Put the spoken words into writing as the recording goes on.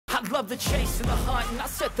I love the chase and the hunt, and I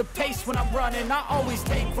set the pace when I'm running. I always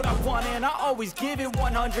take what I want and I always give it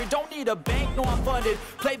 100. Don't need a bank, no I'm funded.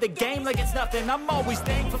 Play the game like it's nothing. I'm always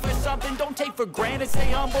thankful for something. Don't take for granted,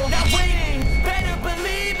 stay humble. Now waiting, better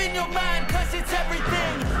believe in your mind, cause it's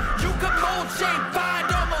everything. You can mold, shape,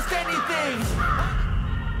 find almost anything.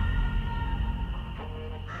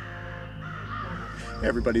 Hey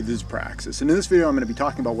everybody, this is Praxis, and in this video I'm going to be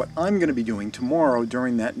talking about what I'm going to be doing tomorrow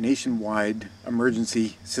during that nationwide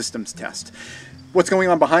emergency systems test. What's going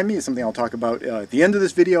on behind me is something I'll talk about at the end of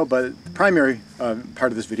this video, but the primary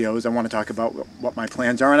part of this video is I want to talk about what my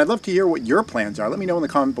plans are, and I'd love to hear what your plans are. Let me know in the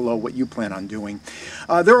comment below what you plan on doing.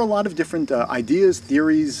 There are a lot of different ideas,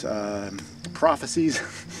 theories, prophecies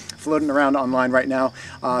floating around online right now.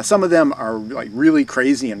 Some of them are like really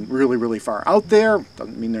crazy and really far out there.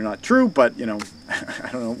 Doesn't mean they're not true, but you know, I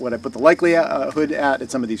don't know what I put the likelihood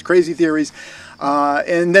at some of these crazy theories.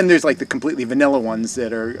 And then there's like the completely vanilla ones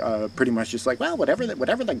that are pretty much just like, well, whatever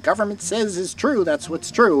the government says is true, that's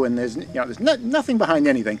what's true, and there's nothing behind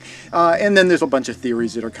anything. And then there's a bunch of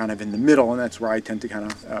theories that are kind of in the middle, and that's where I tend to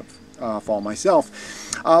kind of fall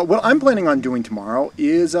myself. What I'm planning on doing tomorrow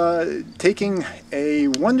is taking a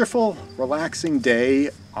wonderful, relaxing day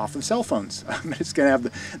off of cell phones. I'm just going to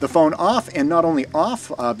have the phone off, and not only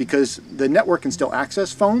off because the network can still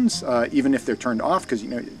access phones even if they're turned off, because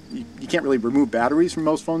you can't really remove batteries from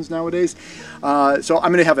most phones nowadays. So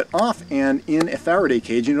I'm going to have it off and in a Faraday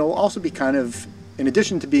cage, and it'll also be kind of, in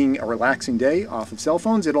addition to being a relaxing day off of cell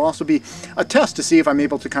phones, it'll also be a test to see if I'm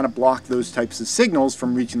able to kind of block those types of signals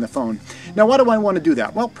from reaching the phone. Now, why do I want to do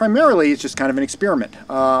that? Well, primarily it's just kind of an experiment.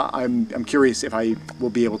 I'm curious if I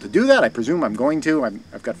will be able to do that. I presume I'm going to.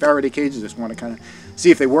 I've got Faraday cages. I just want to kind of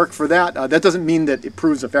see if they work for that. That doesn't mean that it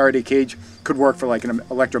proves a Faraday cage could work for like an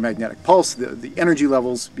electromagnetic pulse. The energy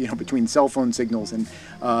levels, between cell phone signals and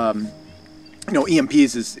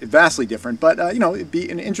EMPs is vastly different, but it'd be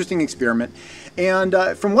an interesting experiment. And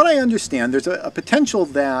from what I understand, there's a potential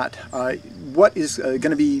that what is going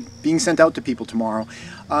to be being sent out to people tomorrow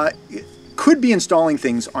could be installing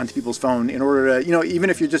things onto people's phone in order to, even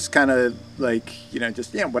if you're just kind of like,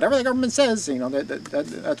 whatever the government says,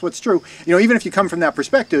 that's what's true. Even if you come from that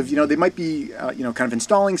perspective, they might be, kind of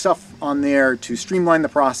installing stuff on there to streamline the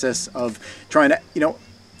process of trying to,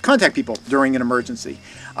 contact people during an emergency.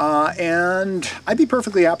 And I'd be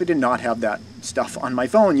perfectly happy to not have that stuff on my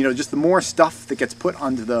phone. Just the more stuff that gets put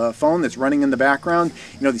onto the phone that's running in the background,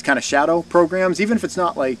 these kind of shadow programs, even if it's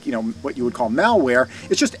not like, what you would call malware,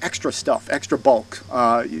 it's just extra stuff, extra bulk.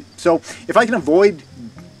 So if I can avoid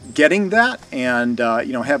getting that and,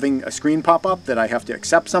 having a screen pop up that I have to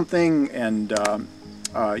accept something and,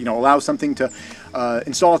 allow something to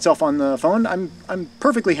install itself on the phone, I'm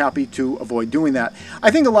perfectly happy to avoid doing that.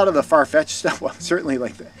 I think a lot of the far-fetched stuff, well, certainly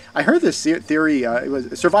I heard this theory, it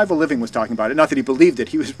was Survival Living was talking about it, not that he believed it,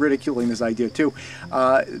 he was ridiculing this idea too.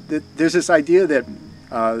 There's this idea that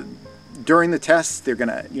during the tests they're going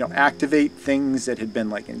to activate things that had been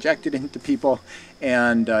like injected into people,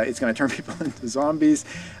 and it's going to turn people into zombies.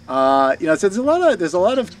 So there's a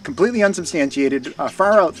lot of completely unsubstantiated,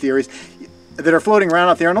 far-out theories that are floating around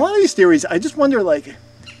out there, and a lot of these theories, I just wonder, like,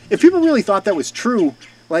 if people really thought that was true,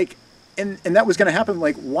 like, and that was going to happen,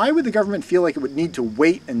 like, why would the government feel like it would need to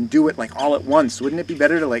wait and do it, like, all at once? Wouldn't it be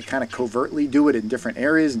better to, like, kind of covertly do it in different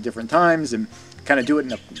areas and different times, and kind of do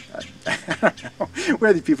it in I don't know,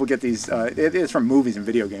 where do people get these, it's from movies and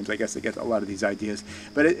video games, I guess they get a lot of these ideas,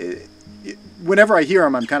 but whenever I hear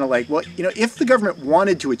them, I'm kind of like, well, if the government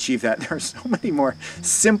wanted to achieve that, there are so many more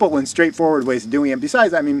simple and straightforward ways of doing it. And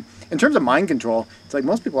besides, I mean, in terms of mind control, it's like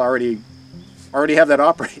most people already have that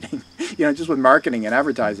operating, just with marketing and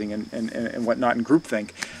advertising and whatnot, and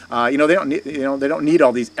groupthink. They don't need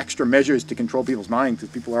all these extra measures to control people's minds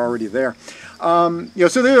because people are already there.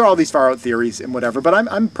 So there are all these far out theories and whatever, but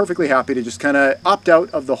I'm perfectly happy to just kind of opt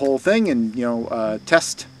out of the whole thing and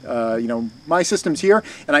test my systems here.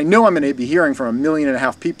 And I know I'm going to be hearing from 1.5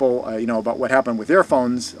 million people about what happened with their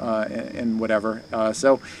phones and whatever.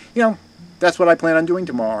 So that's what I plan on doing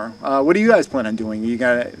tomorrow. What do you guys plan on doing? Are you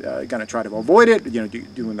gonna try to avoid it?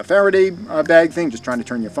 Doing the Faraday bag thing, just trying to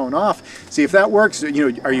turn your phone off, see if that works.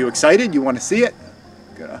 Are you excited? You want to see it?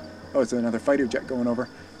 Oh, it's another fighter jet going over.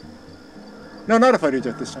 No, not a fighter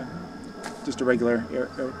jet this time. Just a regular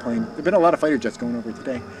airplane. There've been a lot of fighter jets going over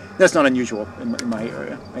today. That's not unusual in my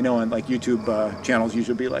area. I know on like YouTube channels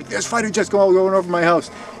usually be like, there's fighter jets going over my house.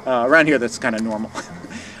 Around here, that's kind of normal.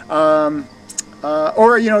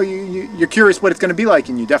 Or you're curious what it's going to be like,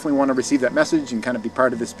 and you definitely want to receive that message and kind of be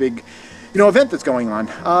part of this big, event that's going on.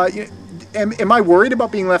 Am I worried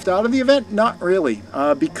about being left out of the event? Not really,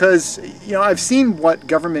 because I've seen what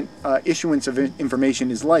government issuance of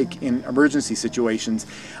information is like in emergency situations,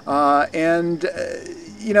 and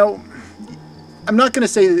I'm not going to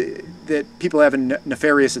say that people have a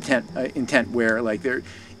nefarious intent where like they're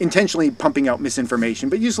intentionally pumping out misinformation,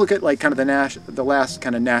 but you just look at like kind of the last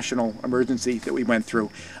kind of national emergency that we went through,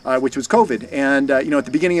 which was COVID. And at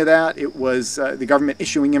the beginning of that, it was the government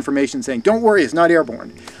issuing information saying, "Don't worry, it's not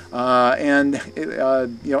airborne." After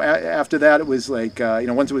that, it was like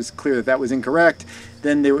once it was clear that that was incorrect,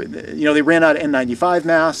 then they ran out of N95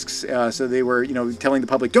 masks, so they were telling the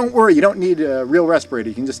public, "Don't worry, you don't need a real respirator.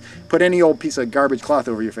 You can just put any old piece of garbage cloth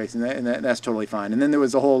over your face, and that's totally fine." And then there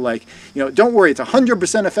was the whole like, "Don't worry, it's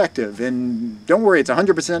 100% effective, and don't worry, it's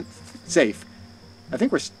 100% safe." I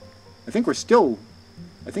think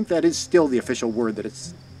that is still the official word, that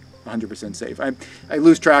it's 100% safe. I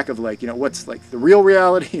lose track of like what's like the real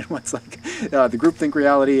reality and what's like the groupthink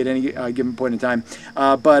reality at any given point in time.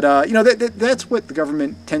 That's what the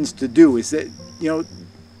government tends to do, is that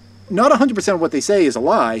not 100% of what they say is a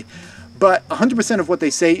lie, but 100% of what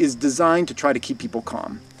they say is designed to try to keep people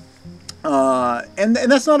calm. And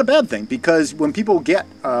that's not a bad thing, because when people get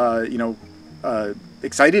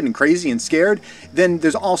excited and crazy and scared, then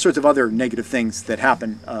there's all sorts of other negative things that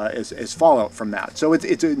happen as fallout from that. So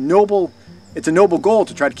it's a noble goal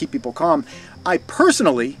to try to keep people calm. I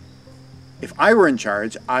personally, if I were in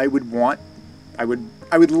charge, I would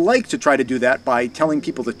like to try to do that by telling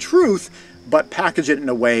people the truth, but package it in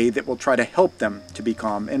a way that will try to help them to be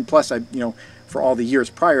calm. And plus, for all the years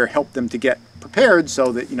prior, help them to get prepared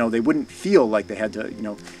so that they wouldn't feel like they had to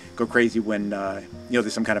go crazy when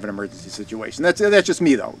there's some kind of an emergency situation. That's just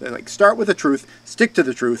me though. Like, start with the truth, stick to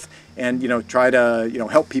the truth, and try to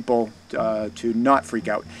help people to not freak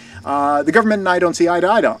out. The government and I don't see eye to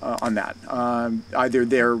eye on that. Either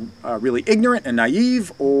they're really ignorant and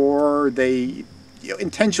naive, or they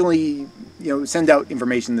intentionally send out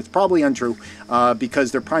information that's probably untrue,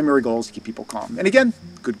 because their primary goal is to keep people calm. And again,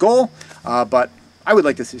 good goal, but I would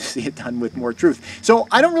like to see it done with more truth. So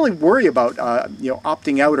I don't really worry about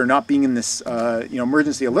opting out or not being in this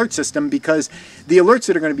emergency alert system, because the alerts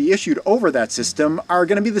that are going to be issued over that system are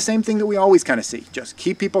going to be the same thing that we always kind of see: just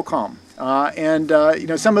keep people calm.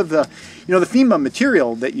 Some of the the FEMA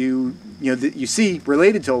material that you see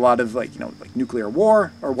related to a lot of like nuclear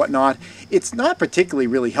war or whatnot, it's not particularly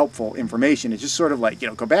really helpful information. It's just sort of like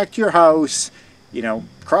go back to your house,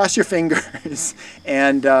 cross your fingers,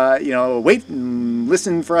 and wait and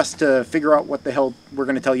listen for us to figure out what the hell we're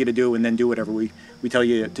going to tell you to do, and then do whatever we tell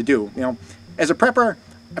you to do. As a prepper,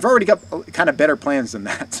 I've already got kind of better plans than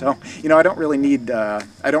that, so I don't really need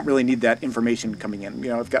that information coming in.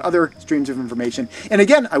 I've got other streams of information, and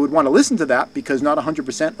again, I would want to listen to that, because not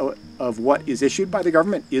 100% of what is issued by the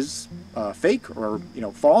government is fake or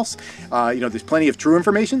false. There's plenty of true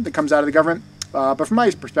information that comes out of the government. But from my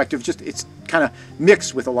perspective, it's kind of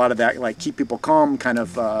mixed with a lot of that, like, keep people calm kind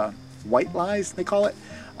of white lies, they call it,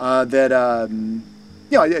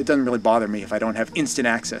 it doesn't really bother me if I don't have instant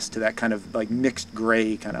access to that kind of like mixed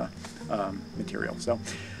gray kind of material. So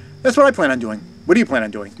that's what I plan on doing. What do you plan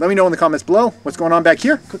on doing? Let me know in the comments below. What's going on back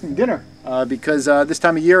here? Cooking dinner, because this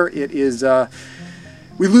time of year it is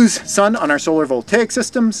we lose sun on our solar voltaic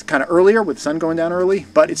systems kind of earlier, with the sun going down early,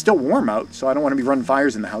 but it's still warm out, so I don't want to be running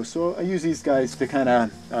fires in the house. So I use these guys to kind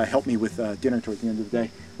of help me with dinner towards the end of the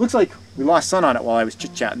day. Looks like we lost sun on it while I was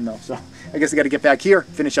chit-chatting though, so I guess I got to get back here,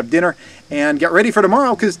 finish up dinner, and get ready for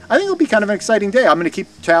tomorrow, because I think it'll be kind of an exciting day. I'm going to keep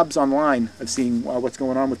tabs online of seeing what's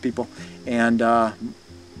going on with people, and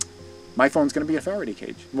my phone's going to be a Faraday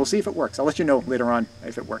cage. We'll see if it works. I'll let you know later on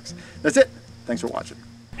if it works. That's it. Thanks for watching.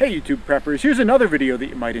 Hey YouTube preppers, here's another video that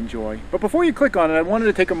you might enjoy. But before you click on it, I wanted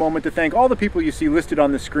to take a moment to thank all the people you see listed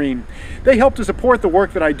on the screen. They help to support the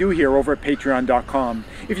work that I do here over at patreon.com.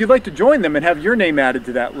 If you'd like to join them and have your name added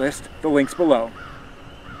to that list, the link's below.